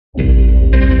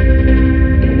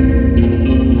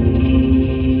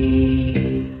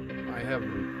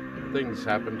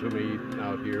happen to me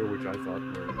out here which I thought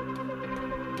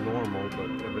were normal, but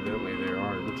evidently they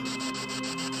aren't.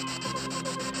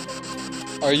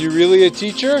 Are you really a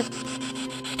teacher?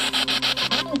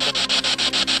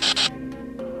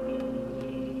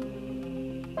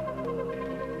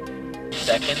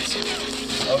 Seconds.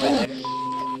 Over there.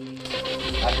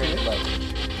 I heard it like,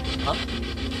 huh?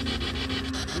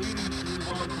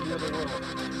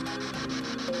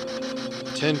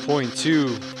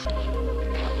 10.2.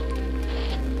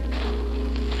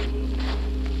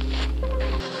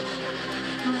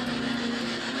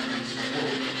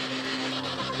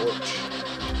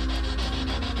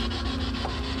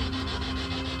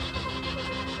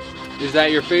 Is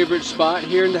that your favorite spot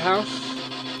here in the house?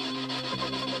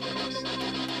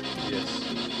 Yes.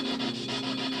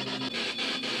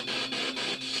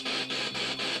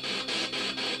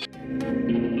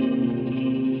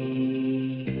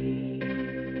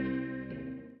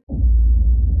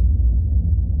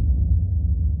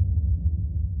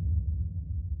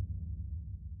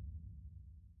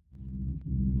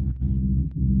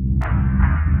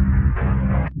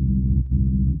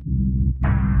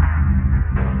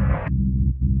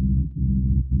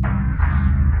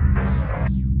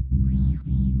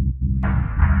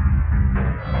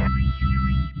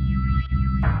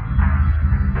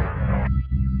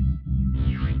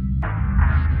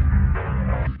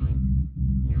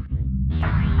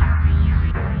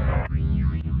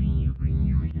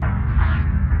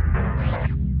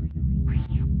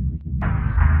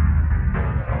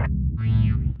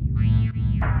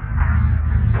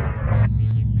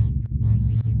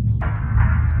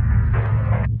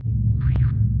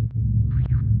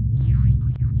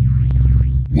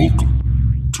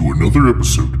 Welcome to another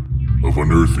episode of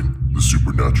Unearthing the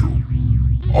Supernatural.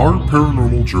 Our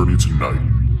paranormal journey tonight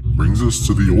brings us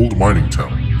to the old mining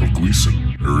town of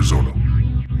Gleeson, Arizona.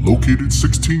 Located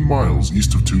 16 miles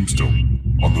east of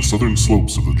Tombstone, on the southern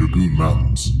slopes of the Dragoon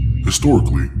Mountains.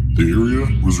 Historically, the area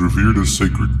was revered as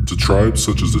sacred to tribes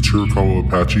such as the Chiricahua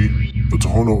Apache, the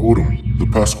Tohono O'odham, the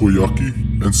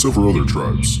Pasquayaki, and several other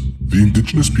tribes. The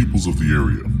indigenous peoples of the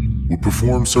area would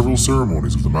perform several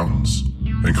ceremonies of the mountains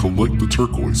and collect the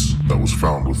turquoise that was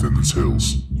found within its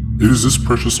hills. It is this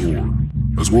precious ore,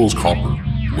 as well as copper,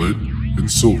 lead, and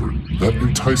silver, that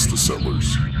enticed the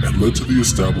settlers and led to the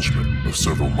establishment of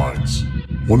several mines.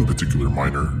 One particular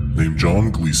miner, named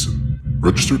John Gleeson,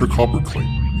 registered a copper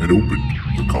claim and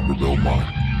opened the Copper Bell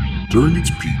mine. During its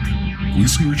peak,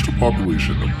 Gleeson reached a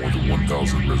population of more than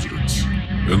 1,000 residents.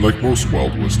 And like most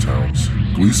Wild West towns,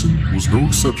 Gleeson was no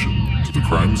exception to the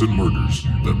crimes and murders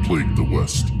that plagued the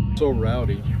West. So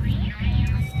rowdy.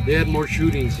 They had more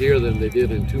shootings here than they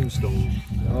did in Tombstone.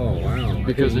 Oh wow!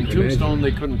 Because in Tombstone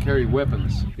they couldn't carry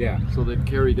weapons. Yeah. So they'd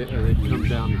come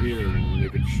down here and they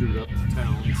could shoot up the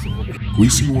town. So.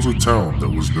 Gleeson was a town that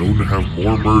was known to have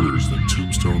more murders than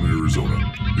Tombstone,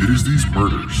 Arizona. It is these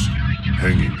murders,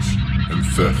 hangings, and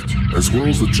theft, as well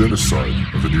as the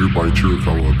genocide of the nearby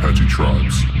Chiricahua Apache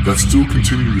tribes, that still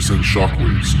continue to send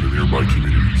shockwaves in the nearby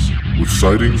communities, with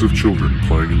sightings of children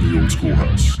playing in the old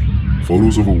schoolhouse,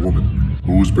 photos of a woman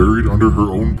who was buried under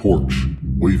her own porch,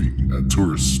 waving at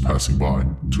tourists passing by,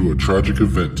 to a tragic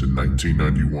event in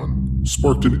 1991,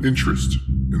 sparked an interest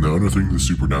in the Unearthing the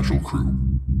Supernatural crew.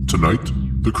 Tonight,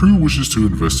 the crew wishes to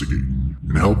investigate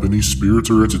and help any spirits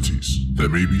or entities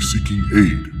that may be seeking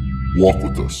aid walk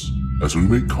with us as we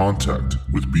make contact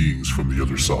with beings from the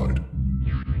other side.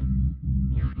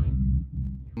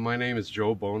 My name is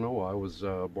Joe Bono. I was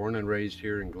born and raised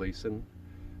here in Gleeson.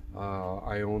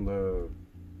 I own the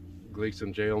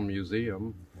Gleeson Jail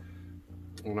Museum.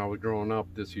 When I was growing up,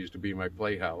 this used to be my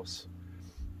playhouse.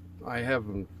 I have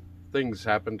things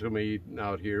happen to me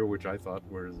out here which I thought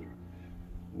were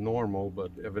normal, but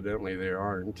evidently they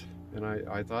aren't. And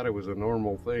I thought it was a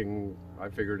normal thing. I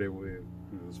figured it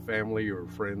was family or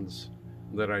friends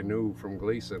that I knew from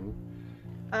Gleeson.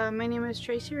 My name is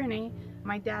Tracy Renee.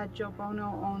 My dad, Joe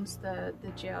Bono, owns the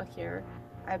jail here.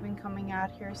 I've been coming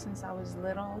out here since I was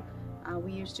little.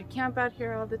 We used to camp out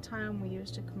here all the time. We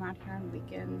used to come out here on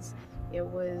weekends. It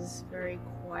was very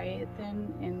quiet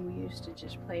then, and we used to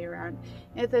just play around.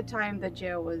 At the time, the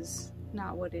jail was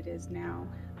not what it is now,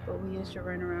 but we used to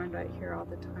run around out here all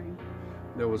the time.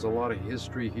 There was a lot of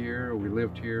history here. We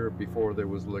lived here before there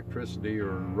was electricity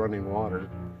or running water.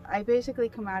 I basically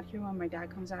come out here when my dad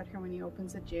comes out here when he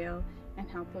opens the jail and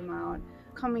help him out.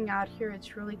 Coming out here,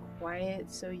 it's really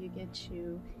quiet, so you get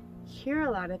to hear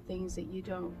a lot of things that you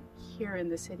don't hear in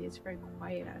the city. It's very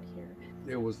quiet out here.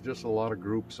 It was just a lot of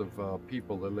groups of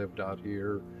people that lived out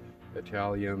here.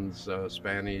 Italians,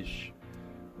 Spanish,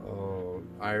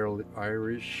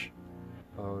 Irish,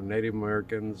 Native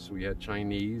Americans, we had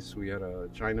Chinese, we had a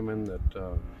Chinaman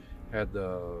that had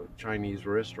the Chinese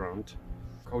restaurant.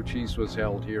 Cochise was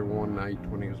held here one night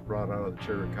when he was brought out of the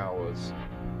Chiricahuas,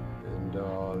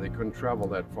 and they couldn't travel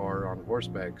that far on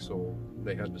horseback, so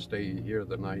they had to stay here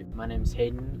the night. My name's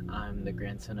Hayden. I'm the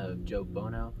grandson of Joe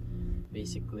Bono.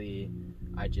 Basically,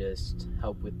 I just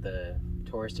help with the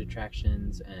tourist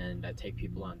attractions and I take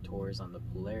people on tours on the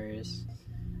Polaris.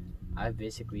 I've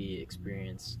basically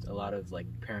experienced a lot of like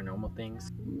paranormal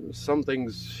things. Some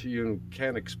things you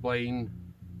can't explain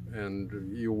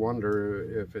and you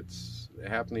wonder if it's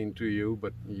happening to you,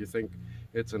 but you think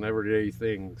it's an everyday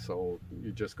thing, so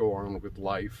you just go on with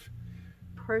life.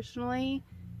 Personally,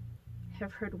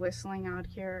 have heard whistling out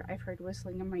here. I've heard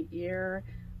whistling in my ear.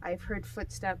 I've heard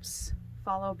footsteps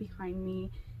follow behind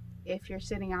me. If you're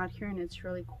sitting out here and it's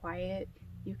really quiet,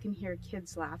 you can hear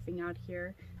kids laughing out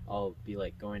here. I'll be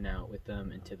like going out with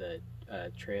them into the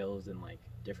trails and like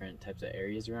different types of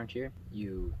areas around here.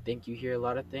 You think you hear a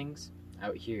lot of things.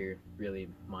 Out here, really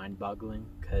mind-boggling,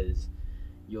 because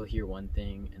you'll hear one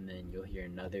thing and then you'll hear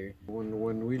another.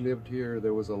 When we lived here,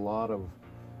 there was a lot of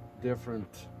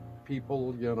different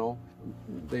people, you know.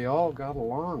 They all got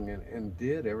along and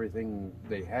did everything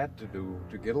they had to do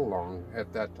to get along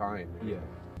at that time. Yeah.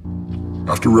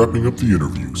 After wrapping up the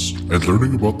interviews and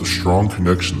learning about the strong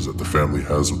connections that the family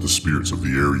has with the spirits of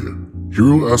the area,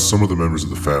 Hero asked some of the members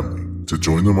of the family to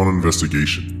join them on an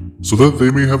investigation so that they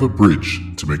may have a bridge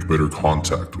to make better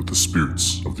contact with the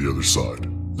spirits of the other side.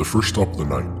 The first stop of the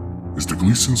night is the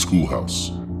Gleeson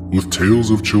schoolhouse. With tales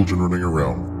of children running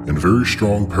around and very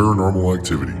strong paranormal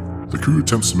activity, the crew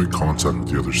attempts to make contact with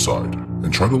the other side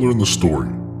and try to learn the story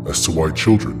as to why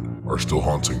children are still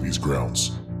haunting these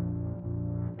grounds.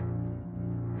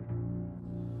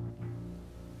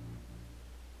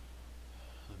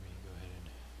 Let me go ahead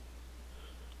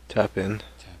and Tap in. tap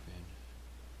in.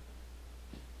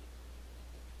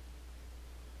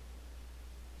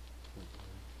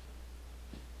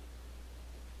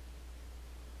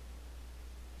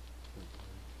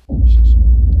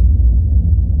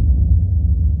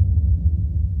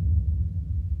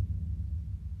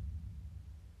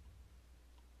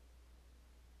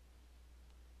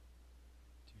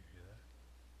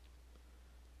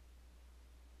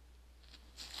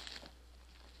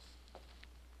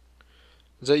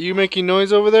 Is that you making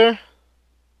noise over there?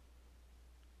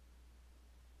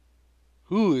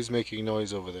 Who is making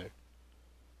noise over there?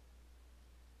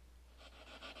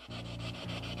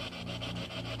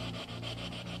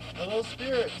 Hello,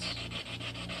 spirits.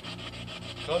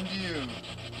 Come to you.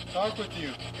 Talk with you.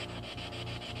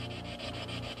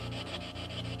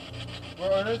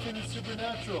 We're Unearthing the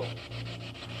Supernatural.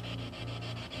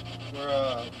 We're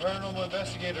a paranormal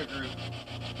investigator group.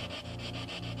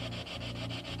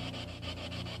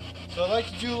 So I'd like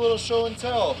to do a little show and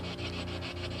tell.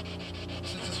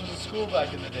 Since this was a school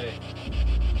back in the day.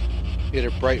 You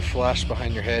had a bright flash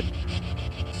behind your head.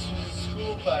 This was a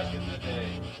school back in the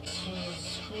day. This was a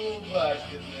school back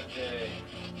in the day.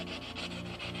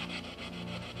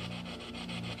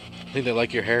 I think they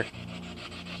like your hair.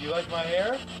 Do you like my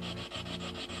hair?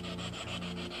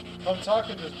 Come talk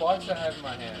in this box I have in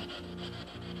my hand.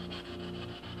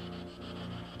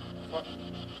 Fuck.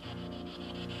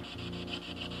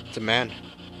 It's a man.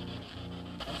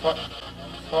 Fuck.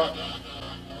 Fuck.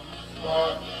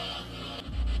 Fuck.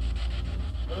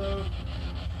 Hello.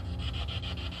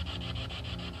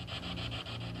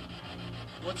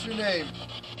 What's your name?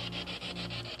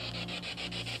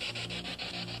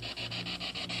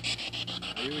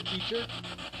 Are you a teacher?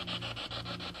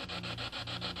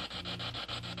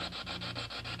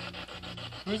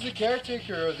 Who's the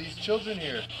caretaker of these children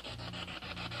here?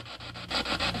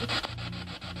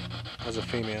 As a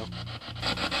female.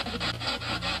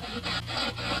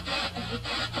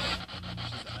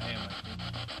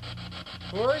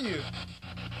 Who are you?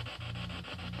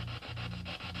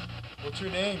 What's your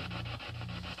name?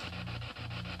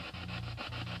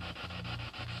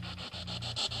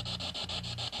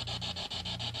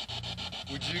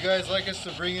 Would you guys like us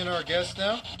to bring in our guest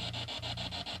now?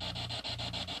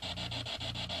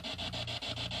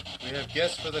 We have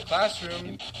guests for the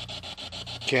classroom.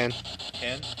 Ken.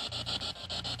 Ken?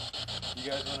 You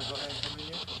guys want to go ahead and come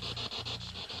in?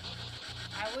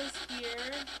 I was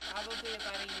here probably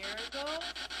about a year ago,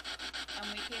 and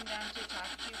we came down to talk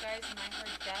to you guys, and I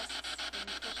heard desks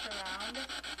being pushed around.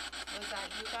 Was that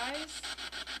you guys?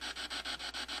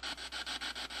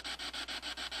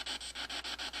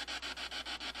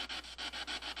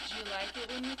 Do you like it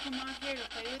when we come out here to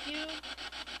play with you?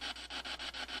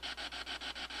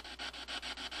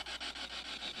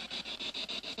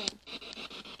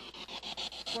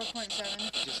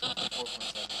 4.7. Just went to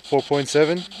 4.7.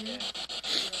 4.7? Yeah.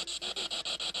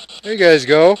 There you guys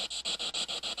go.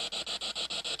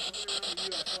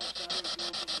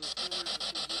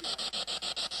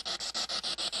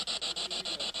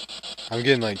 I'm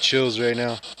getting like chills right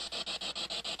now.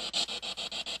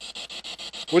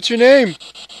 What's your name?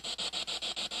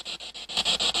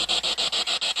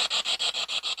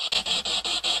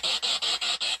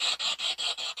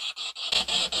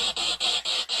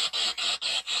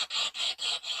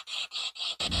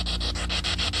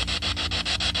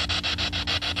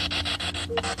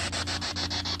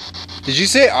 Did you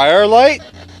say IR light?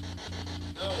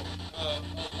 No, a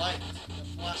light. A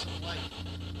flash of light.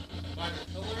 By the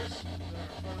pillars that are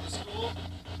in front of the school.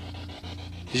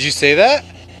 Did you say that?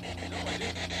 No,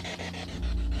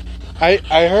 I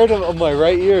didn't. I heard on my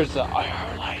right ear it's the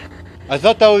IR light. I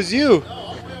thought that was you. No,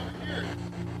 I'm way over here.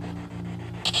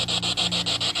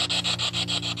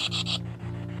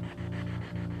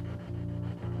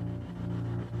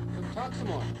 Talk some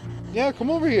more. Yeah, come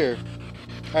over here.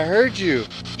 I heard you.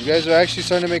 You guys are actually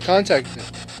starting to make contact.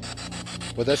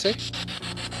 What'd that say?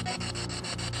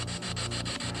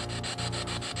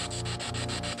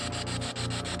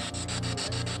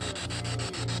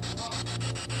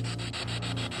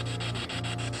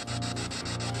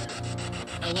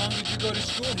 How long did you go to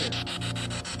school here?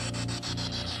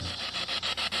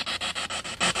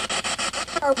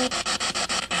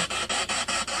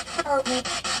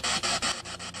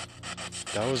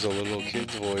 That was a little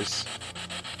kid's voice.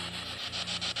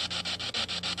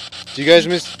 Do you guys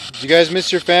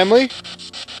miss your family?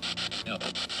 No.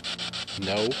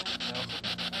 No.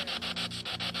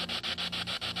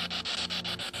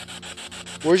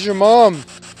 Where's your mom?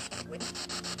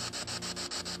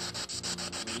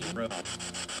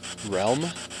 Realm?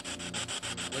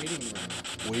 Waiting room.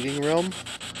 Waiting realm?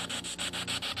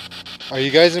 Are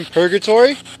you guys in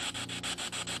purgatory?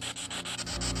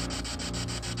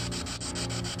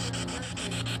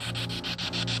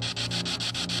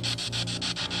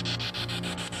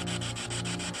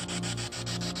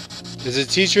 Is the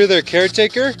teacher their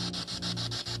caretaker?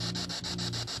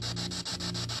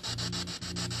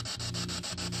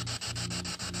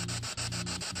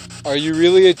 Are you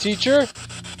really a teacher?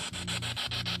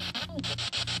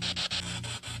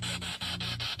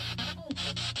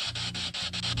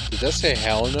 Did that say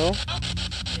hell no?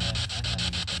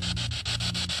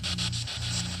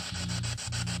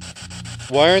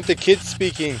 Why aren't the kids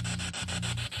speaking?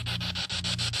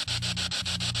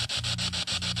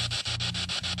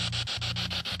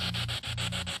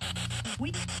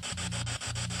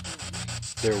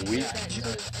 They're weak.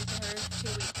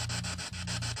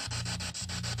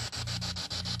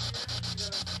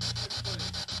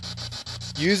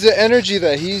 Use the energy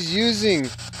that he's using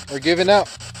or giving out.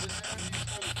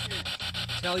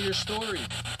 Tell your story.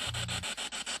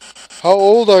 How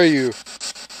old are you?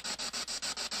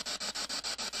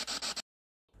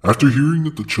 After hearing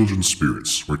that the children's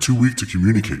spirits were too weak to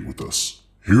communicate with us,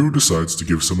 Hero decides to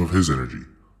give some of his energy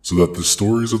so that the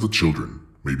stories of the children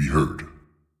may be heard.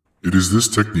 It is this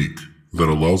technique that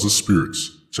allows the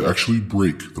spirits to actually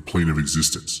break the plane of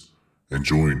existence and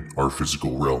join our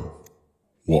physical realm.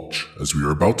 Watch as we are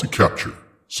about to capture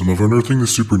some of Unearthing the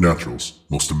Supernatural's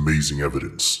most amazing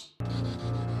evidence.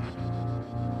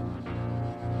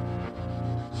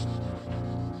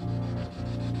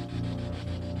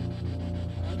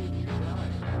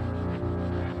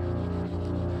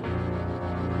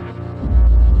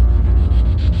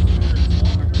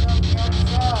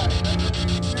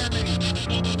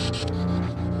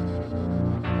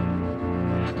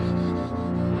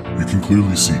 You can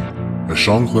clearly see, as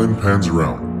Shanklan pans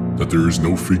around, that there is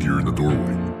no figure in the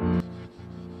doorway.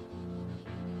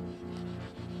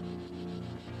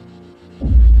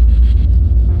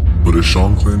 But as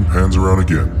Shanklan pans around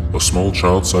again, a small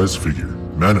child-sized figure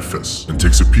manifests and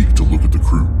takes a peek to look at the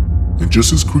crew, and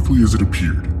just as quickly as it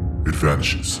appeared, it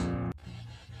vanishes.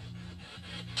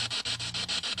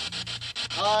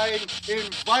 I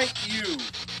invite you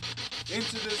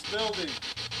into this building.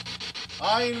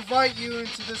 I invite you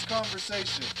into this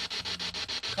conversation.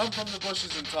 Come from the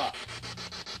bushes and talk.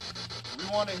 We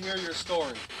want to hear your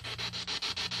story.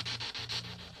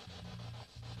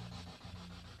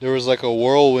 There was like a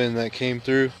whirlwind that came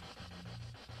through.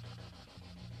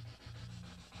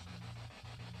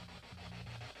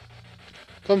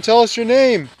 Come tell us your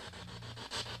name.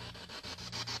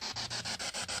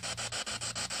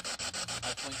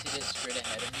 I pointed it straight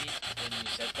ahead of me when you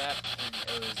said that,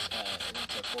 and it went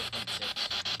to 4.6.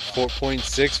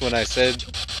 4.6 when I said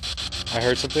I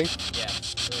heard something. Yeah, it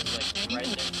was like right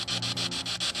there.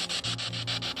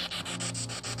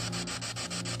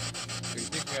 So you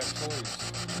think we have toys?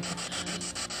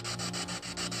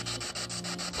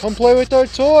 Come play with our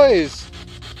toys.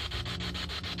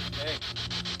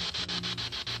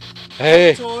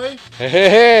 Hey. Toy. Hey, hey,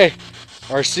 hey.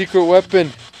 Our secret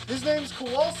weapon. His name's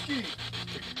Kowalski.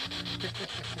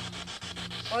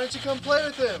 Why don't you come play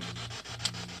with him?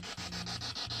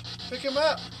 Pick him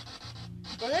up.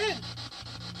 Go ahead.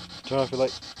 Turn off your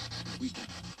light. Too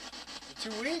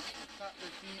weak?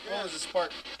 Oh, there's a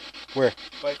spark. Where?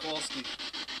 By Kowalski.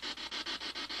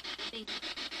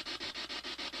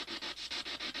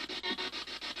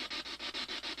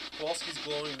 Kowalski's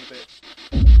glowing a bit.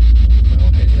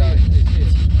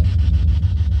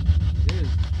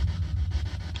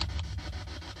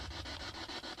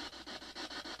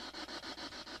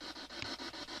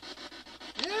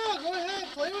 Yeah, go ahead,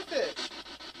 play with it.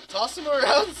 Toss him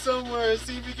around somewhere and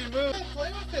see if he can move. Yeah,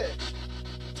 play with it.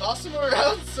 Toss him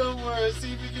around somewhere and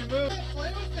see if he can move. Yeah,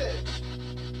 play with it.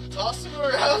 Toss him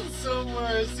around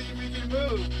somewhere and see if he can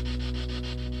move.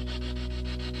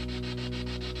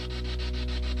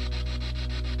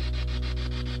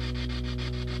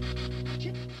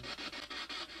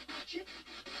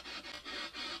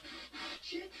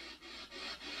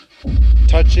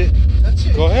 Touch it. Touch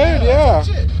it. Go ahead, yeah.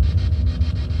 Touch it.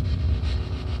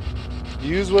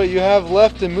 Use what you have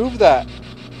left and move that.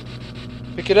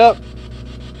 Pick it up.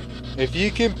 If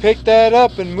you can pick that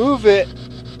up and move it,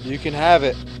 you can have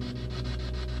it.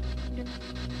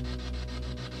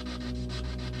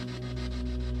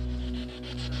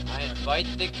 I invite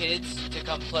the kids to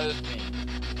come play with me.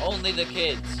 Only the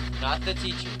kids, not the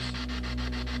teachers.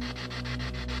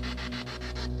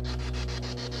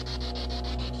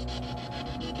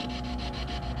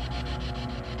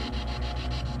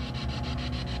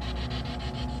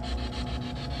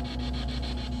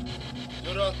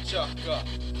 Chaka,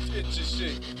 it's your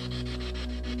shit.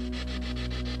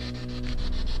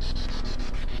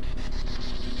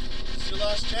 It's your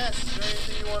last chance. Is there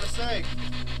anything you want to say?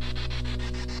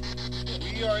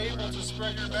 We are able to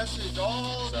spread your message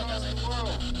all across the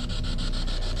world.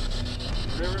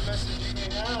 Whatever message you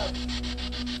may have,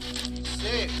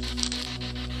 say it.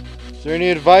 Is there any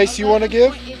advice you want to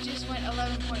give? It just went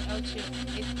 11.02.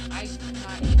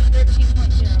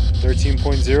 13.0.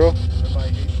 13.0?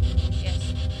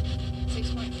 Yes.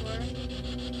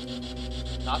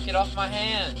 6.4. Knock it off my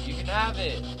hand. You can have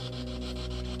it.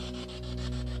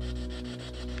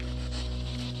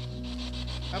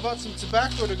 How about some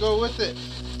tobacco to go with it?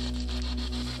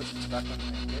 Put some tobacco in the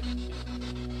blanket.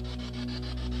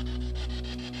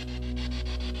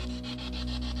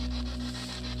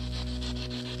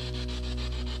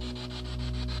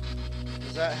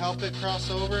 Does that help it cross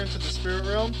over into the spirit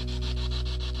realm?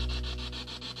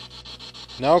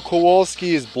 Now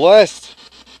Kowalski is blessed.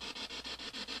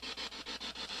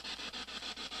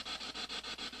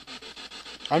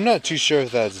 I'm not too sure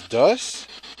if that's dust.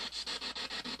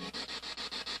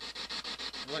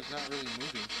 Like not really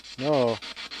moving. No.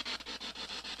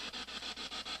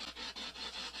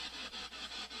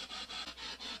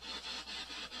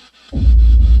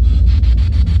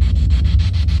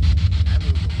 That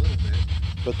moved a little bit.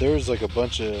 But there was like a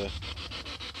bunch of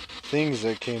things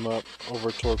that came up over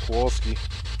toward Kowalski.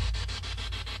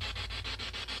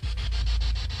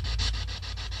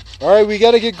 Alright, we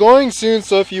gotta get going soon,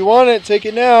 so if you want it, take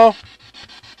it now.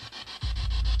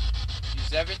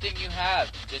 Use everything you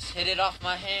have. Just hit it off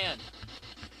my hand.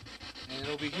 And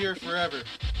it'll be here forever.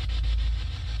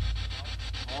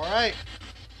 Alright.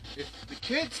 If the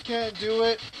kids can't do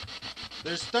it,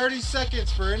 there's 30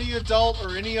 seconds for any adult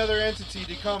or any other entity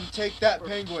to come take that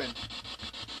penguin.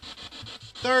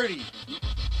 30,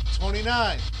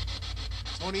 29,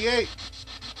 28,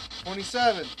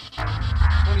 27,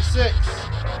 26,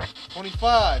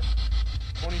 25,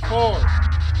 24,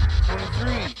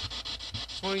 23,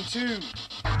 22,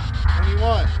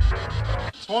 21,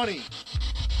 20,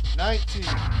 19,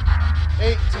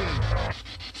 18,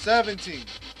 17,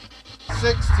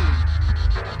 16,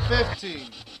 15,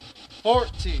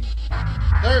 14,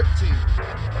 13,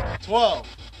 12,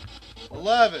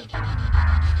 11,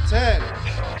 10,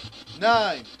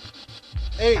 9,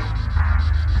 8,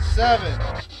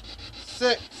 7,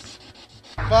 6,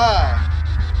 5,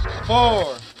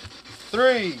 4,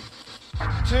 3,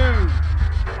 2,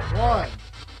 1.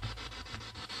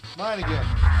 Mine again.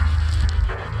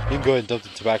 You can go ahead and dump the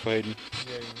tobacco, Hayden.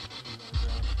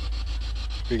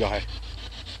 Here you go, hi.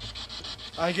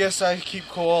 I guess I keep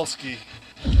Kowalski.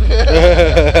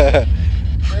 They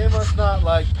must not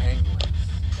like penguins.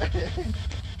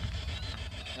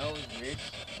 No, it was weird.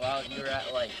 Wow, you were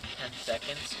at like 10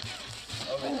 seconds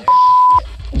over there.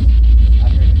 I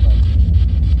heard it like,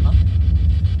 Huh?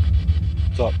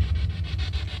 What's up?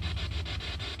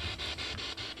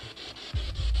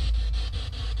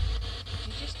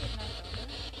 You just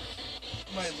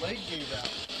my leg gave out.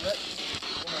 That,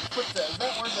 when I put that, is that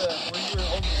where you were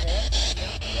holding your hand?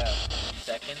 Yeah.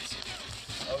 Seconds.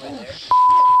 Over there.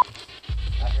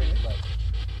 I heard it like.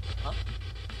 Huh?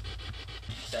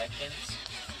 Seconds.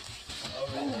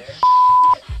 Over there.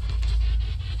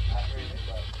 I heard it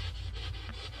like.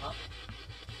 Huh?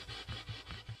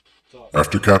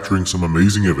 After capturing some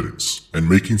amazing evidence and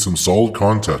making some solid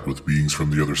contact with beings from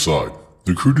the other side,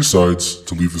 the crew decides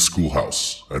to leave the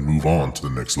schoolhouse and move on to the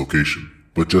next location.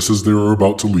 But just as they are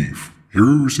about to leave,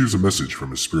 Hiro receives a message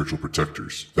from his spiritual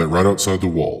protectors that right outside the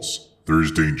walls, there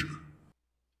is danger.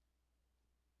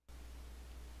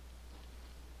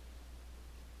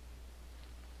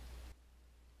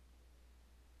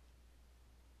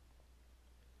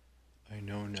 I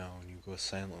know now when you go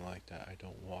silent like that, I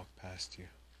don't walk past you.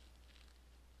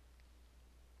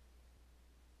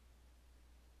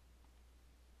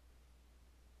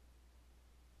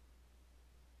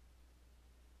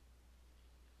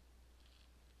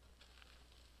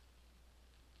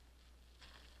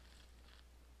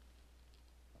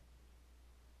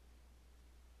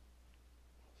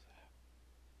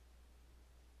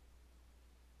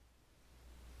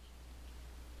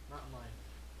 Mountain lion.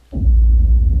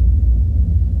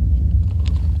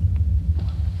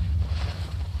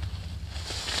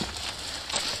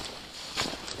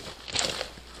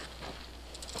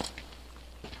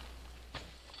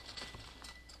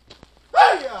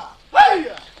 Hiya!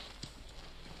 Hiya!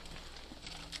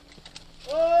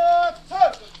 Oh,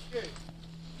 Tatsuki!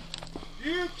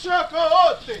 You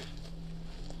chakaote!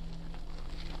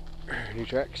 New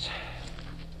tracks.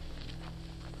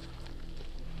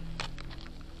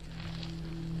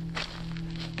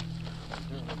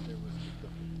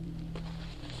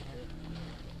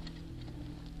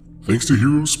 Thanks to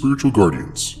Hiro's spiritual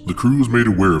guardians, the crew was made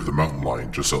aware of the mountain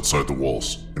lion just outside the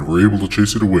walls, and were able to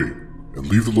chase it away and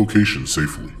leave the location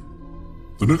safely.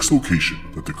 The next location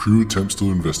that the crew attempts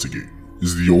to investigate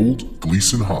is the old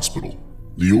Gleeson Hospital.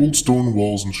 The old stone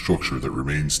walls and structure that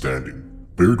remained standing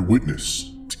bared witness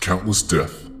to countless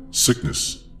death,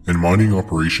 sickness, and mining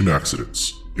operation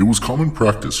accidents. It was common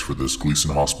practice for this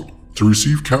Gleeson Hospital to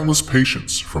receive countless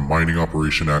patients from mining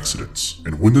operation accidents,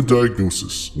 and when the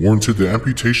diagnosis warranted the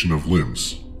amputation of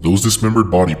limbs, those dismembered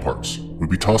body parts would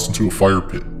be tossed into a fire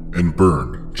pit and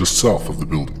burned just south of the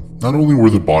building. Not only were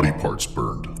the body parts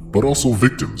burned, but also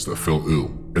victims that fell ill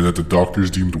and that the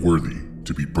doctors deemed worthy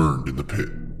to be burned in the pit.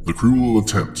 The crew will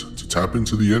attempt to tap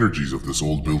into the energies of this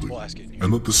old building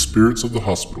and let the spirits of the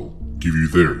hospital give you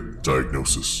their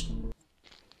diagnosis.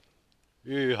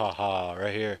 Haha,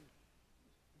 right here.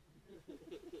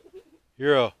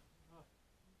 Hiro.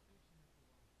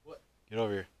 What? Get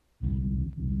over here.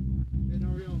 Hey,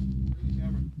 Nario, bring the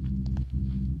camera.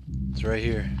 It's right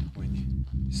here when you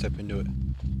step into it.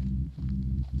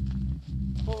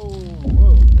 Oh,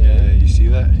 whoa. Yeah, you see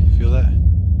that? You feel that?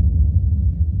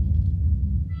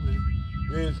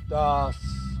 Estas,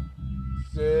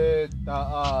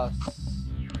 setas,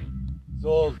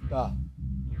 zolta,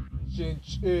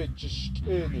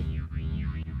 shinchishkini.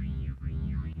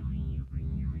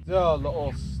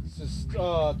 Zalos,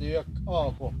 sistadiak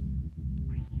agua.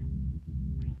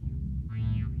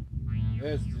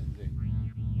 Este.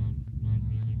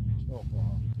 Chopa.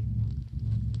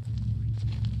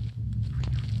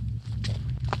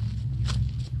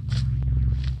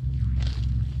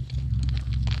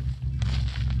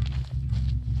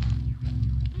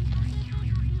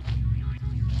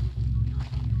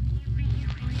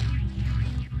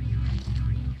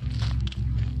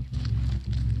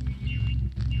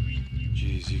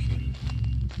 Jeez,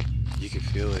 you can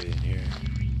feel it in here.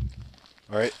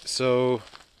 All right, so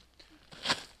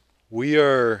we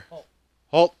are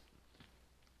halt.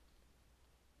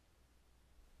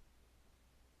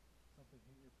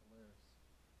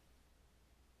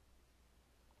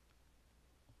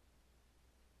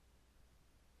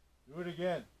 Do it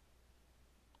again.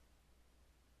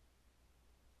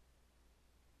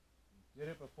 You did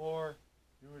it before.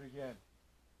 Do it again.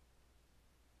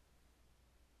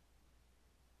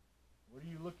 What are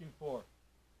you looking for?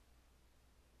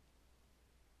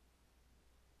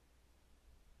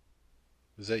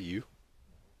 Is that you?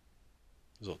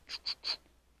 It was all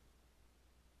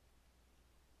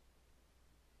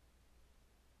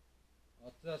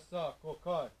Atasa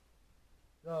kokai.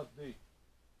 Dadli.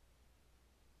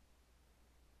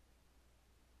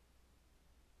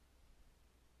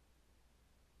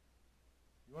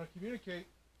 You want to communicate?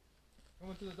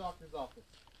 Come into the doctor's office.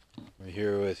 We're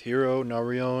here with Hiro,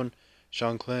 Narion,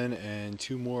 Shanklen, and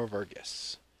two more of our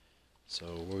guests.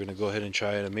 So we're going to go ahead and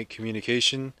try to make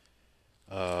communication.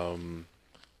 So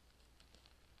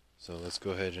let's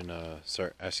go ahead and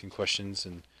start asking questions.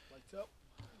 And Lights up.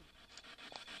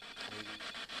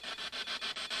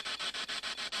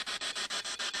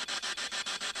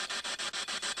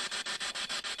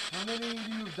 How many of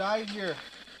you have died here?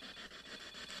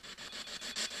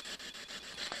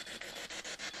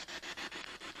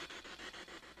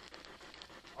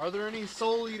 Are there any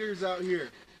soul eaters out here?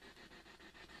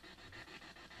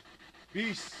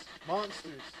 Beasts,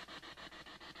 monsters.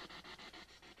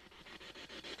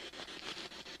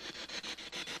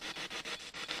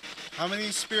 How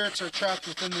many spirits are trapped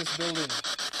within this building,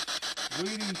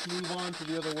 waiting to move on to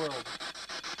the other world?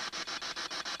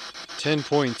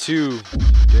 10.2.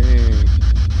 Dang.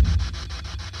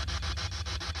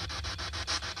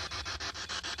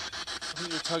 I think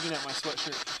you're tugging at my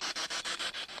sweatshirt.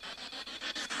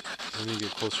 Let me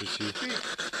get closer to you.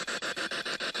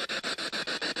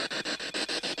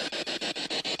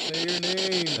 Say your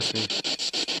name. That's me.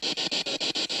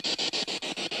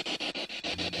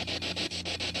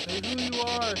 Say who you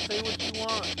are. Say what you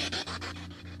want.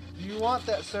 Do you want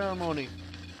that ceremony?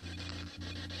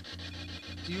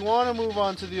 Do you want to move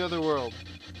on to the other world?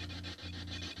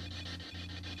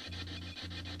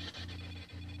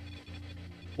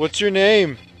 What's your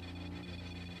name?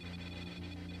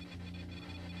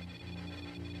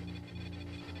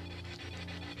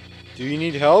 Do you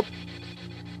need help?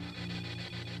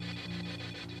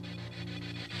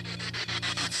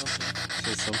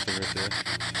 Say something right there.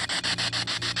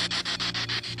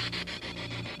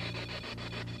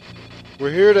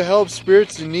 We're here to help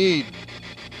spirits in need.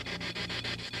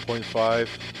 0.5,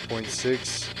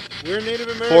 0.6, We're Native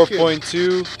American.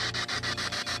 4.2.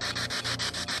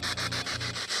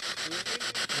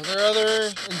 Are there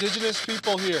other indigenous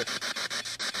people here?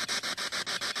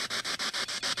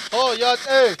 Oh, yat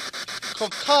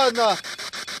kokana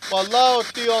walau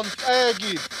tion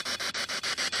agi.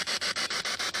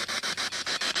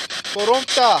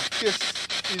 Koromta kis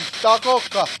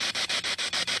instakoka.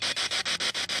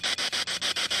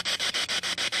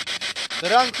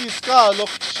 Drankiska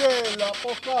lokshe la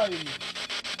pokain.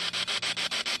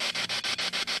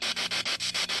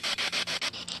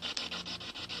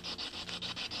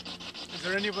 Is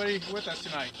there anybody with us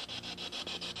tonight?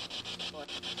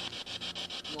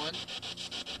 One.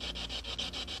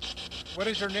 What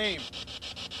is your name?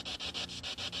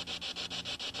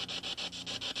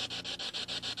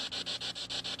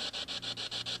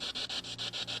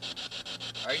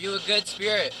 Are you a good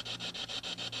spirit?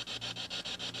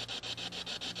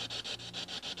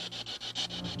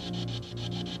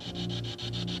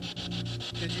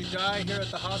 Did you die here at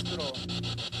the hospital?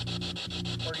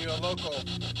 Or are you a local?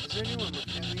 Is there anyone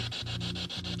looking at me?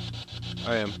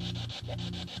 I am.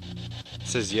 It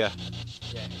says yeah.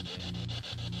 Yeah.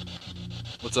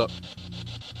 What's up?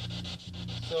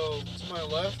 So, to my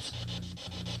left,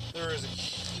 there is a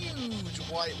huge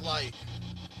white light.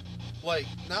 Like,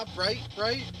 not bright,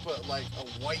 but like a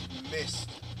white mist.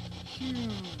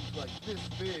 Huge, like this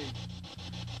big.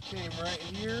 Came right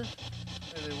in here,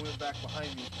 and then went back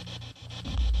behind me.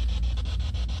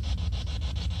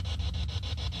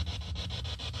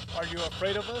 Are you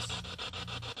afraid of us?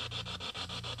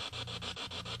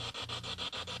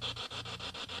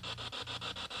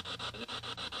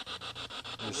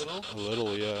 A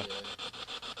little, yeah.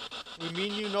 We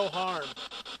mean you no harm.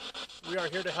 We are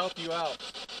here to help you out.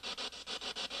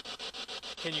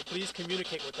 Can you please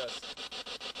communicate with us?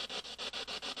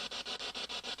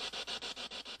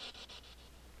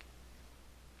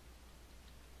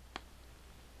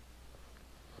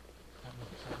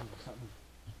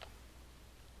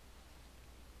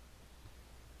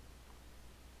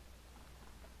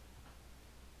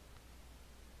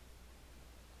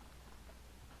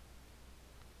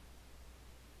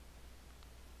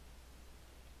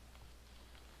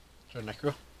 Is that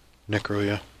necro? Necro,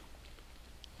 yeah.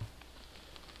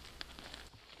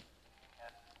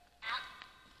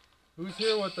 Who's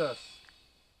here with us?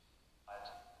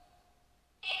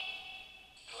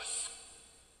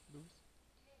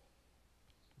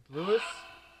 Lewis?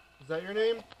 Is that your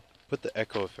name? Put the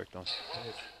echo effect on.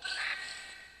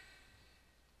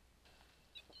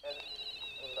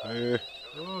 Hey.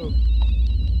 Whoa.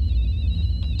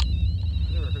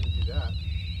 I never heard you do that.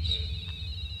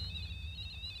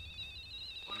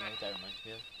 You know what that reminds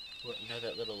me of? What? You know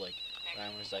that little like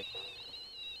rhyme was like.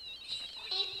 It's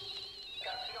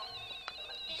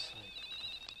like.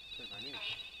 Say my name. I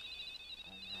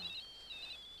don't know.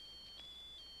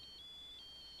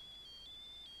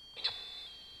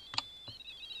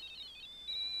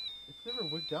 It's never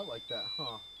wigged out like that,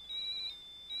 huh?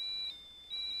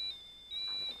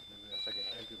 Maybe that's like an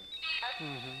ambulance.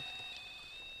 Mm-hmm.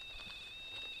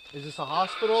 Is this a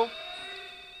hospital?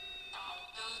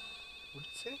 What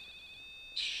did it say? I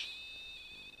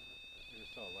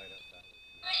just saw a light up that way.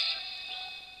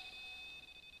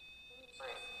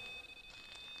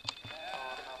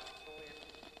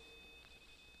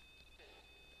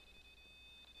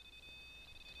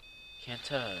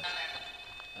 Can't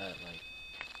like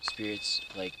spirits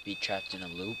like be trapped in a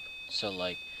loop? So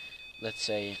like, let's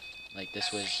say like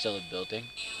this was still a building,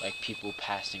 like people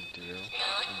passing through.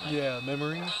 And, like, Yeah,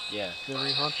 memory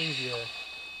hauntings. Yeah.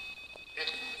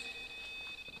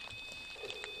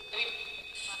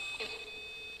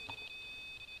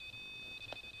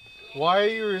 Why are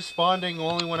you responding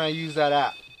only when I use that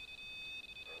app?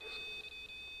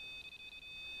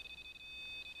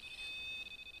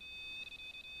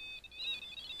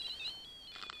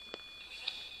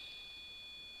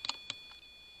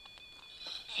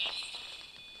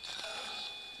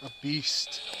 A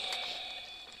beast.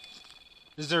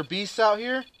 Is there beasts out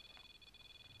here?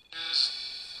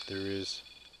 There is.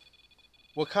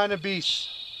 What kind of beasts?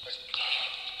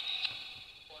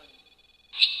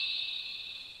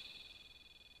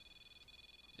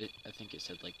 I think it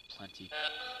said like plenty.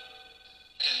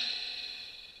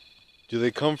 Do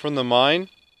they come from the mine?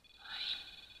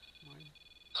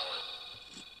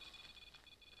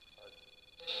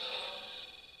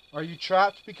 Are you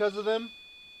trapped because of them?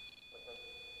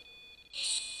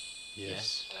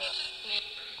 Yes.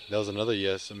 That was another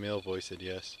yes. A male voice said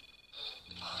yes.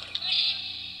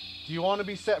 Do you want to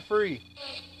be set free?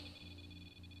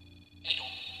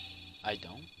 I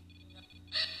don't.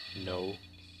 No.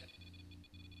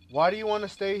 Why do you want to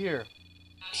stay here?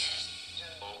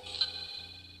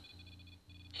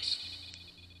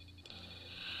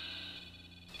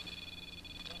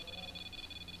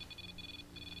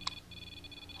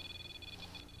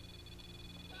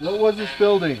 What was this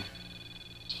building?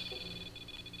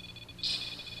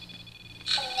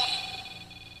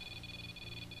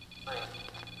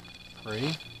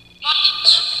 Free?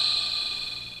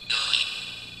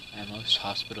 At most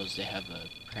hospitals, they have a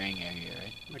praying area,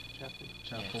 right? Like a chapel.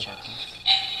 Yeah, chapel.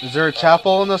 Is there a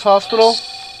chapel in this hospital?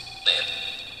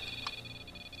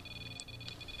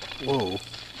 Whoa.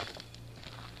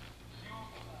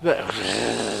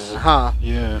 Huh.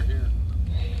 Yeah.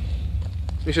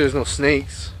 Make sure there's no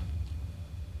snakes.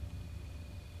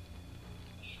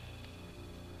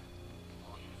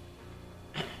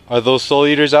 Are those soul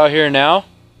eaters out here now?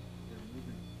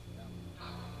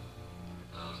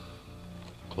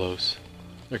 Close.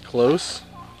 They're close.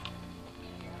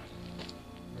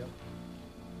 Yep.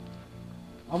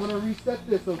 I'm gonna reset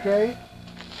this, okay?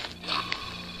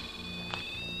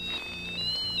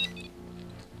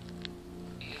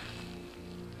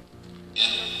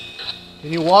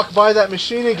 Can you walk by that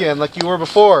machine again like you were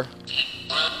before?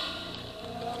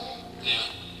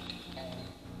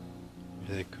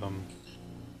 Here they come.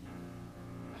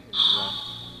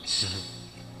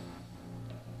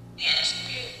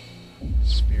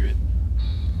 Spirit.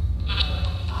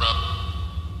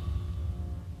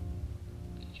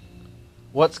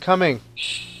 What's coming?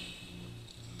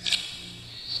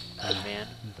 The man.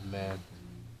 The man.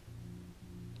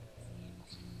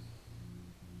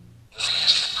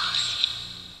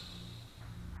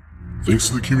 Thanks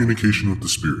to the communication with the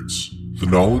spirits, the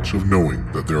knowledge of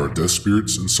knowing that there are death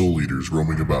spirits and soul eaters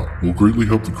roaming about will greatly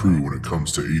help the crew when it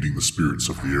comes to aiding the spirits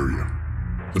of the area.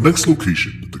 The next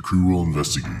location that the crew will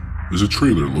investigate is a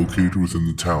trailer located within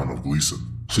the town of Gleeson,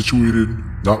 situated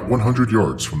not 100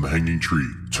 yards from the hanging tree.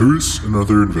 Tourists and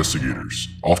other investigators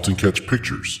often catch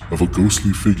pictures of a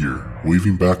ghostly figure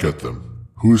waving back at them,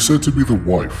 who is said to be the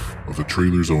wife of the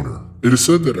trailer's owner. It is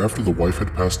said that after the wife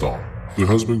had passed on, the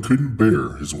husband couldn't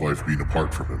bear his wife being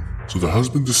apart from him, so the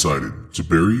husband decided to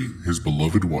bury his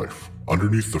beloved wife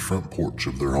underneath the front porch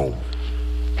of their home.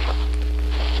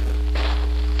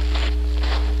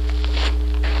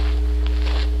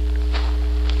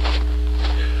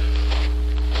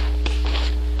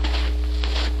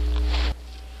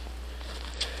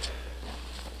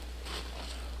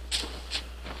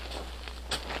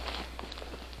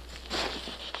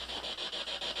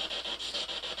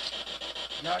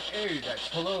 That's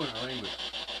hello in our language.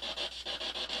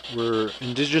 We're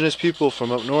indigenous people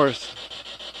from up north.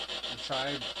 The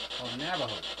tribe called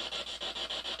Navajo.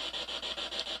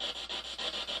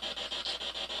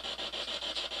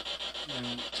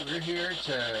 And we're here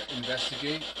to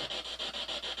investigate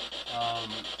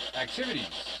activities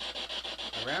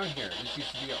around here. This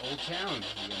used to be an old town,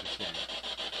 you understand.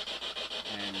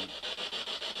 And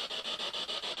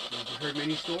we've heard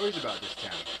many stories about this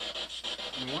town.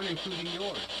 And one including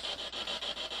yours.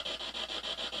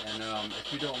 And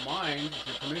if you don't mind, with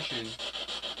your permission,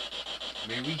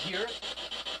 may we hear it?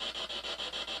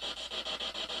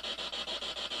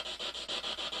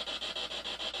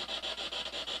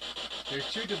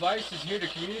 There's two devices here to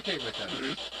communicate with us.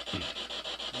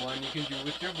 One you can do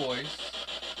with your voice,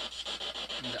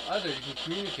 and the other you can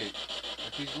communicate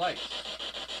with these lights,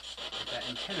 with that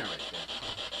antenna right there.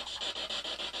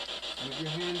 Move your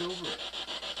hand over it.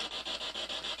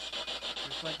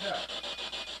 Just like that.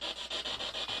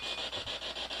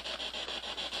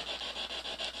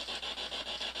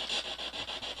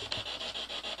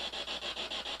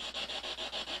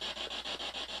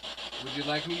 Would you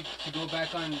like me to go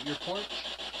back on your porch?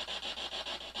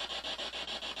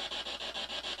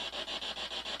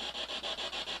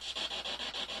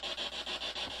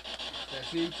 I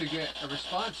seem to get a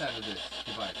response out of this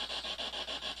device.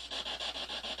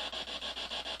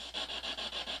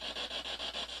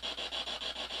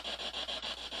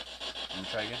 Want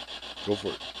to try again? Go for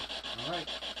it. All right.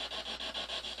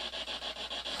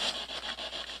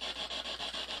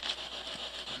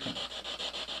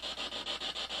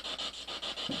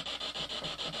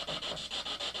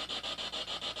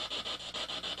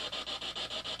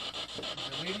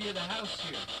 The lady of the house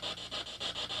here.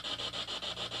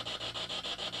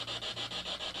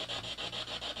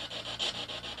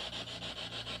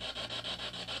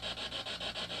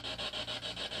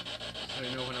 So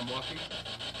you know when I'm walking?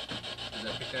 Does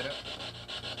that pick that up?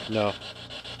 No.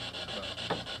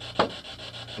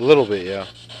 A little bit, yeah.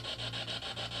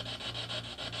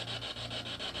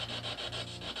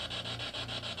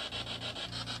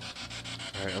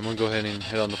 Alright, I'm gonna go ahead and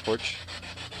head on the porch.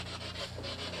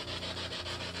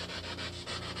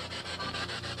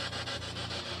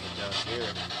 Down here.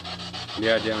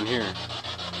 Yeah, down here.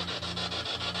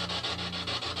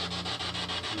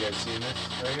 You guys seeing this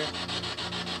right here?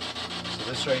 So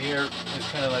this right here is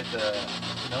kind of like the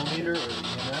millimeter or the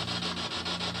EMF.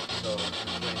 So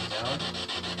it's going down.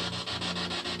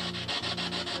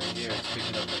 Right here it's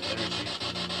picking up the energy.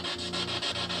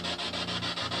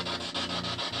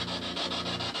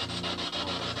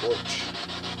 On the porch.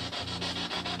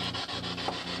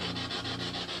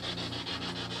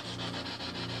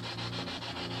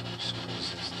 So what is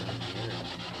this down here?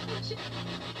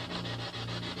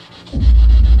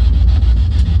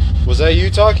 Was that you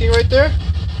talking right there?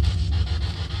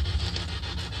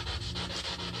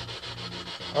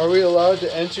 Are we allowed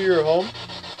to enter your home?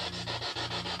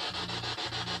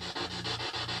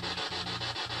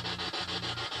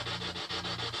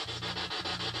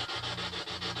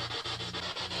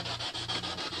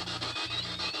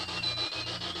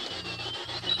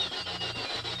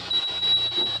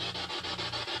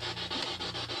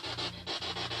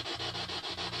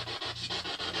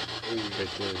 Right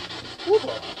there.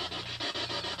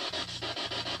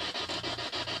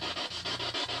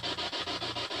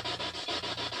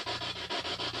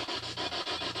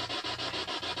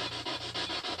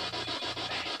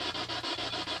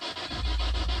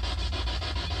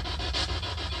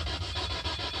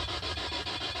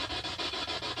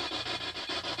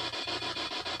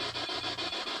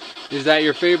 Is that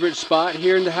your favorite spot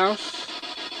here in the house?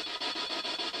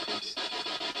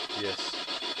 Yes.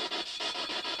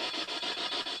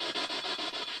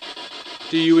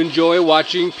 Do you enjoy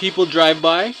watching people drive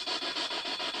by?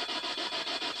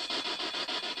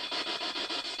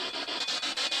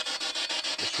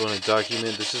 Just want to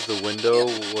document. This is the window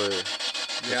where.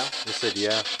 Yeah. It said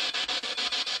yeah.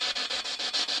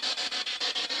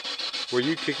 Were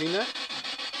you kicking that?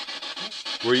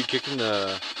 Were you kicking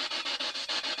the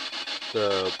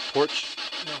porch?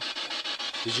 No.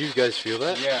 Did you guys feel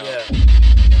that? Yeah.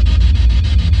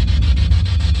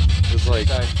 It was like.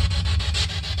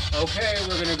 Okay,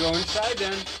 we're gonna go inside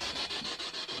then.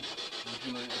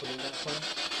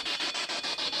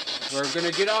 We're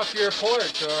gonna get off your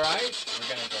porch, all right? We're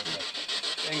gonna go back.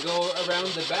 And go around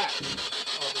the back.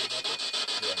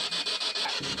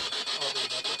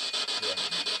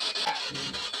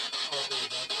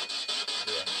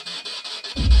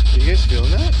 Are you guys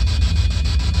feeling that?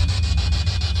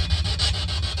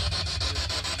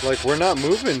 Like we're not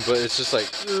moving, but it's just like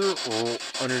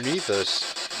underneath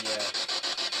us.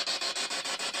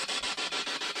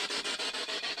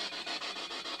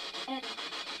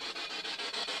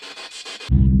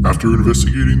 After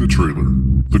investigating the trailer,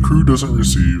 the crew doesn't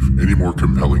receive any more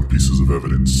compelling pieces of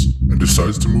evidence and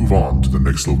decides to move on to the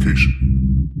next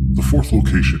location. The fourth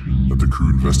location that the crew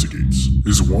investigates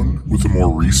is one with a more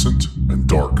recent and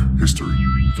dark history,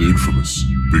 the infamous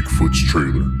Bigfoot's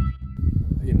trailer.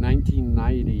 In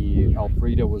 1990,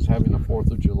 Alfreda was having a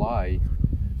 4th of July.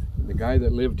 The guy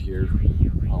that lived here,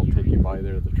 I'll take you by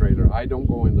there, the trailer. I don't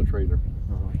go in the trailer.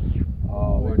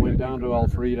 They went down to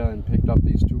Alfreda and picked up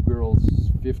these two girls,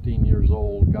 15 years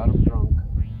old, got them drunk.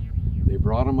 They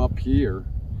brought them up here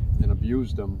and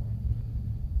abused them.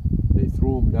 They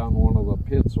threw them down one of the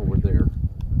pits over there.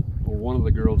 Well, one of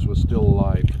the girls was still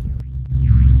alive.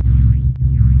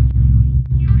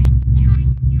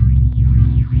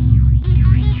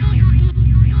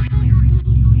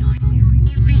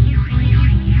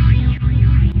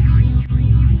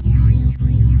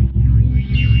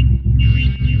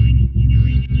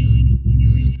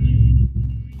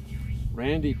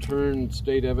 overturned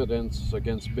state evidence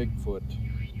against Bigfoot.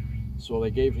 So they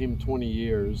gave him 20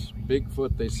 years.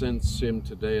 Bigfoot, they sentenced him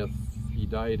to death. He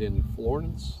died in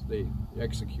Florence. They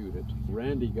executed.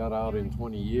 Randy got out in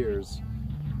 20 years,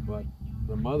 but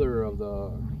the mother of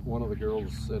one of the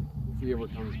girls said, if he ever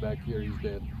comes back here, he's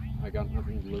dead. I got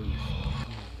nothing to lose.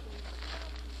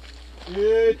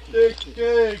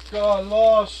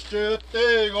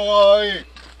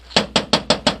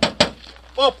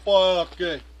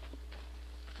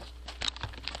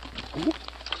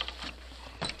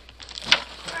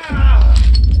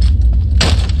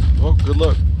 Oh, good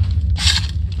luck.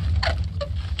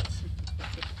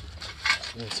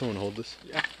 Yeah, someone hold this.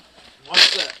 Yeah.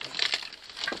 Watch that.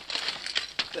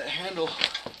 That handle.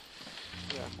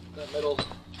 Yeah, that metal.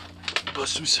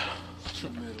 Bustus.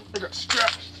 I got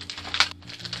straps.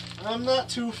 I'm not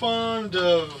too fond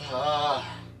of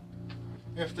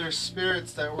if there's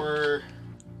spirits that were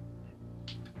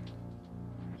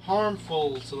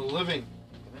harmful to the living.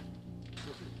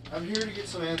 I'm here to get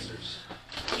some answers.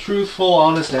 Truthful,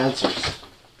 honest answers.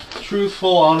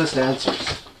 Truthful, honest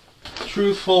answers.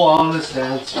 Truthful, honest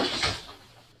answers.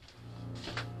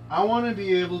 I want to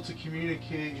be able to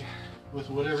communicate with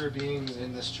whatever beings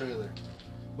in this trailer.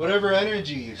 Whatever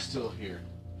energy is still here.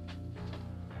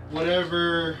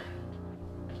 Whatever,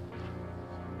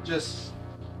 just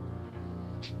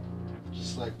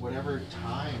like whatever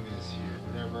time is here.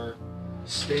 Whatever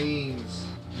stains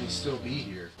may still be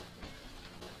here.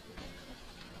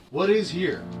 What is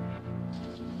here?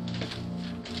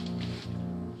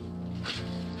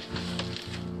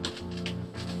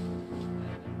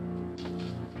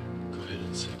 Go ahead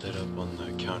and set that up on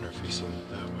the counter facing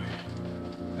that way.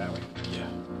 That way? Yeah.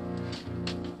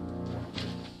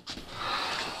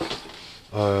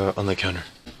 On the counter.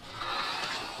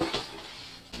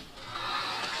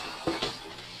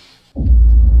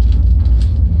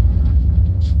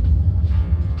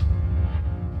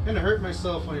 Kinda hurt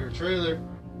myself on your trailer.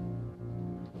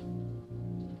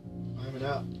 Climbing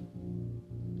out.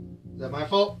 Is that my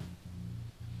fault?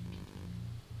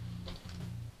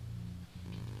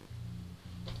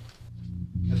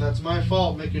 If that's my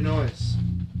fault, make your noise.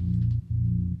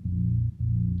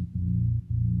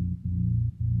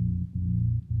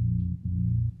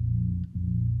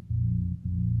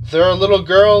 If there are little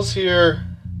girls here,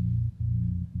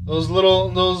 those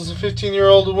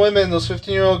 15-year-old women, those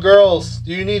 15-year-old girls,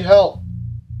 do you need help?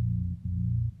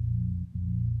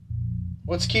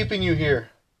 What's keeping you here?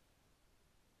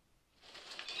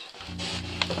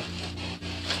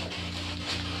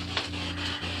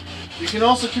 You can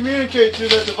also communicate through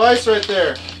that device right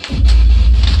there.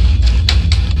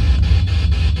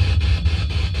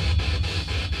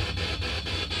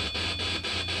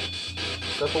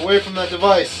 Step away from that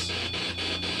device.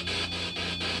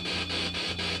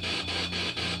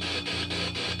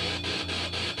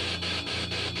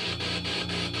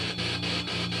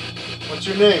 What's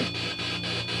your name?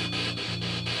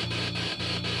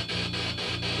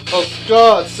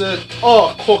 God said,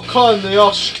 "Oh, kokan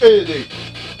yashkedi."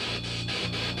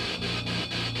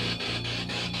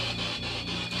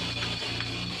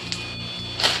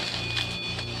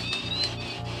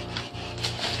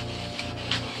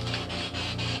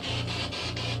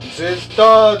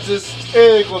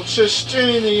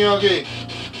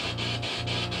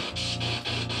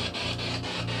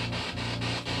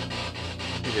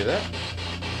 You hear that?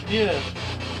 Yeah.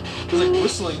 It's like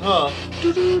whistling, huh?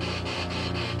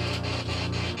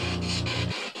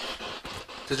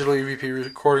 Digital EVP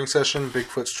recording session,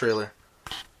 Bigfoot's trailer.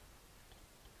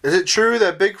 Is it true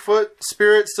that Bigfoot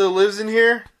spirit still lives in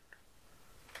here?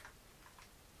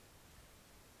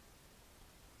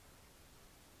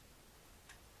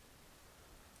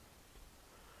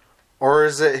 Or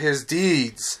is it his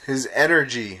deeds, his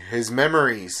energy, his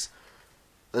memories,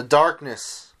 the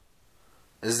darkness?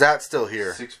 Is that still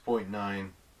here?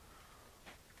 6.9.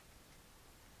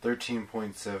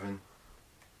 13.7.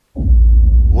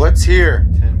 What's here?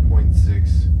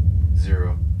 10.60.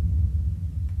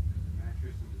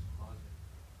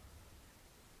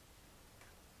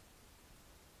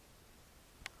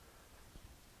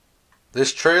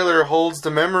 This trailer holds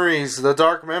the memories, the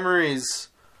dark memories,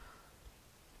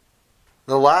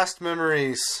 the last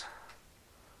memories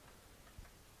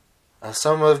of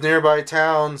some of nearby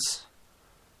towns,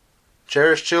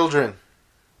 cherished children.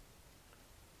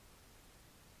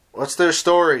 What's their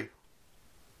story?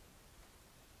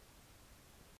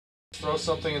 Throw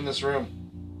something in this room.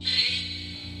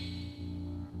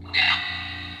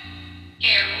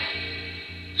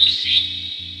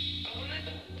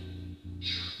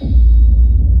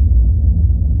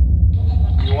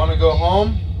 You want to go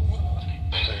home?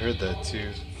 I heard that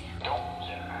too.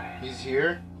 He's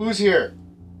here? Who's here?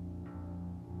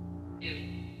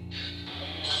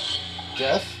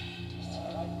 Death?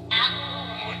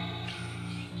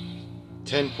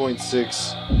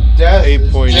 10.6. Death?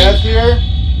 8.8. Death here?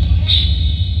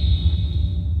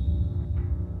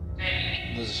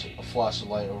 There's a flash of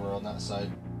light over on that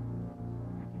side.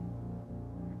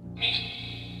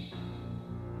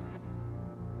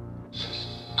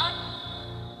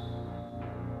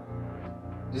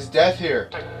 Is Death here?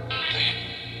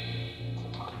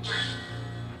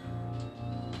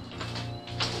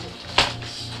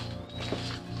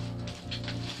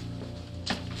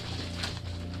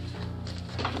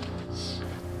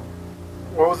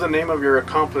 What was the name of your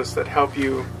accomplice that helped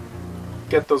you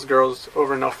get those girls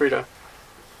over in Elfrida?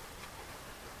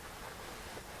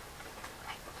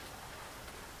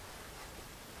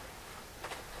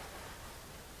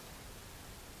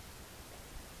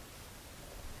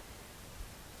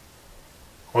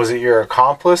 Was it your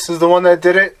accomplice is the one that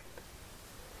did it?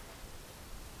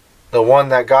 The one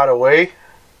that got away?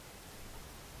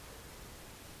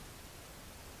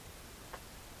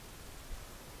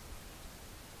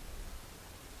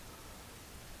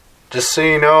 Just so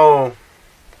you know,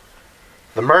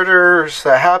 the murders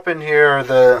that happened here,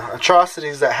 the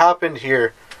atrocities that happened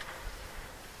here,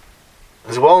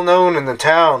 is well known in the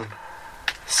town.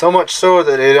 So much so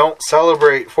that they don't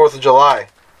celebrate 4th of July.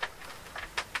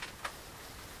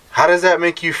 How does that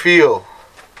make you feel?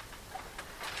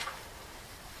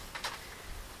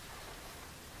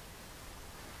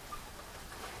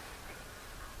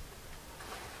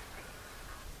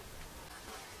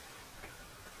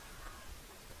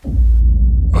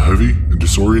 A heavy and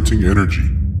disorienting energy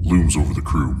looms over the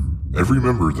crew. Every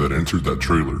member that entered that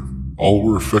trailer, all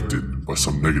were affected by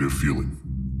some negative feeling.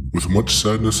 With much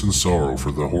sadness and sorrow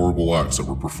for the horrible acts that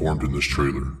were performed in this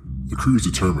trailer, the crew is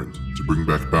determined to bring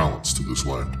back balance to this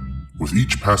land. With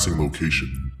each passing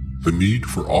location, the need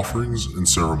for offerings and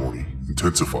ceremony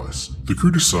intensifies. The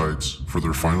crew decides for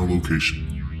their final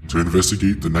location to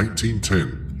investigate the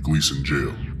 1910 Gleeson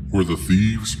jail, where the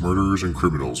thieves, murderers, and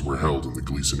criminals were held in the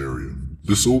Gleeson area.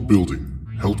 This old building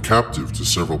held captive to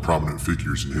several prominent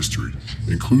figures in history,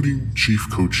 including Chief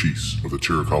Cochise of the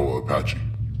Chiricahua Apache.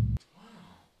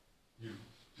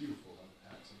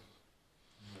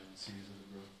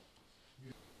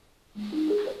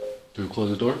 Do we close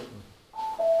the door?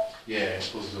 Yeah,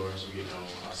 close the door so we get no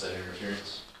outside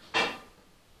interference.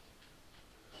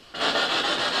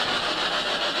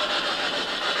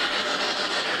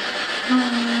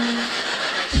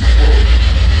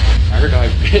 I heard I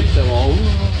bit them all.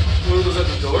 What was at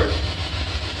the door?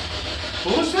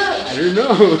 What was that? I don't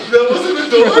know. That wasn't the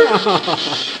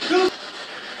door?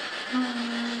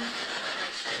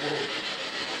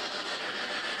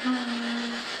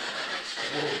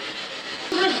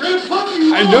 Red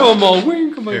puppy! I know, I'm all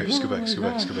wink. I'm like, Here, scoot back, scoot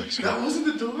back, scoot back, scoot back. That wasn't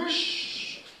the door?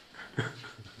 Shh.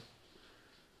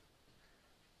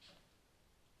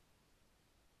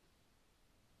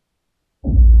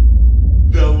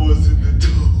 That wasn't the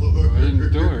door. It wasn't the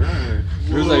door.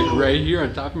 It was like right here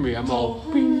on top of me. I'm all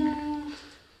ping.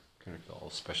 Kind of felt all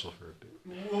special for a bit.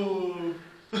 Whoa.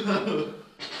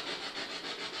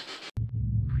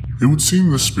 It would seem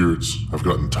the spirits have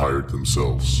gotten tired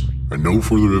themselves, and no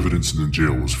further evidence in the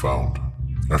jail was found.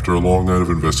 After a long night of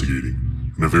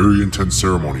investigating, and a very intense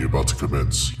ceremony about to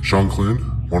commence, Sean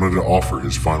Clyn wanted to offer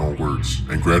his final words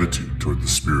and gratitude toward the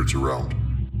spirits around.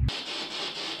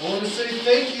 I want to say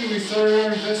thank you. We started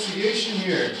our investigation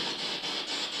here.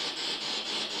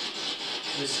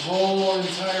 This whole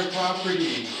entire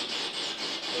property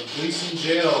of Gleeson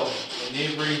Jail and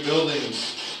neighboring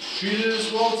buildings treated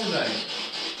us well tonight,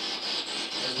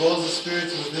 as well as the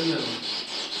spirits within them.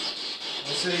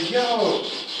 I say, yo,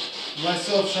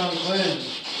 myself, Sean Clyn,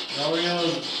 and our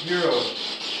young hero,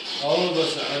 all of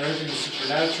us at Unearthing the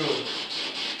Supernatural,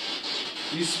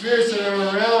 these spirits that are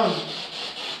around,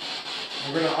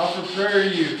 we're going to offer prayer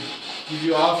to you, give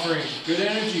you offering, good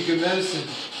energy, good medicine.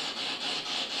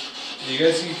 And you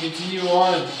guys can continue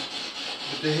on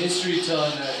with the history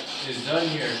telling that is done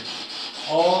here.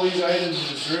 All these items in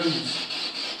this room,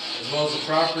 as well as the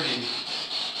property.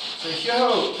 Say,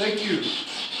 yo, thank you.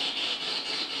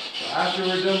 So after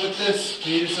we're done with this,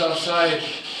 meet us outside.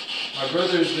 My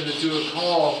brother is going to do a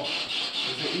call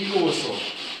with the eagle whistle.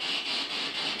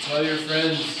 Tell your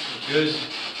friends the good.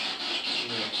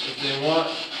 If they want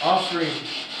offering,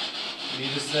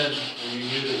 meet us then when you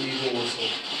hear the eagle whistle.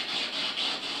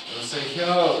 And say,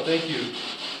 yo, thank you.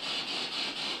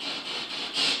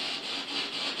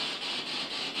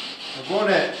 I'm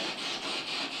going at.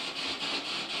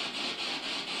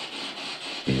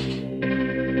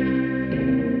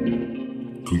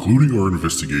 Concluding our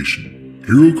investigation,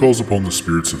 hero calls upon the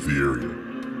spirits of the area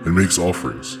and makes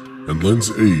offerings and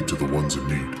lends aid to the ones in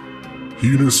need. He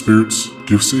and his spirits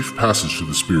give safe passage to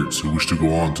the spirits who wish to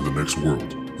go on to the next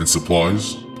world, and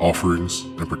supplies, offerings,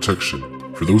 and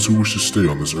protection for those who wish to stay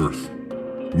on this earth.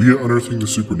 We at Unearthing the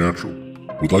Supernatural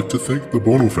would like to thank the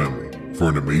Bono family for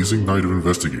an amazing night of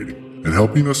investigating and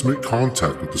helping us make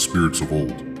contact with the spirits of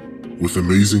old. With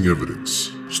amazing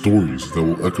evidence, stories that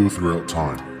will echo throughout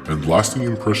time, and lasting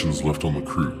impressions left on the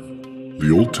crew,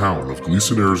 the old town of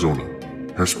Gleeson, Arizona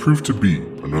has proved to be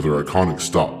another iconic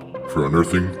stop for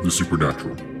Unearthing the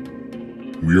Supernatural.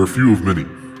 We are few of many,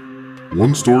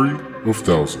 one story of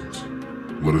thousands.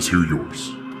 Let us hear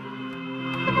yours.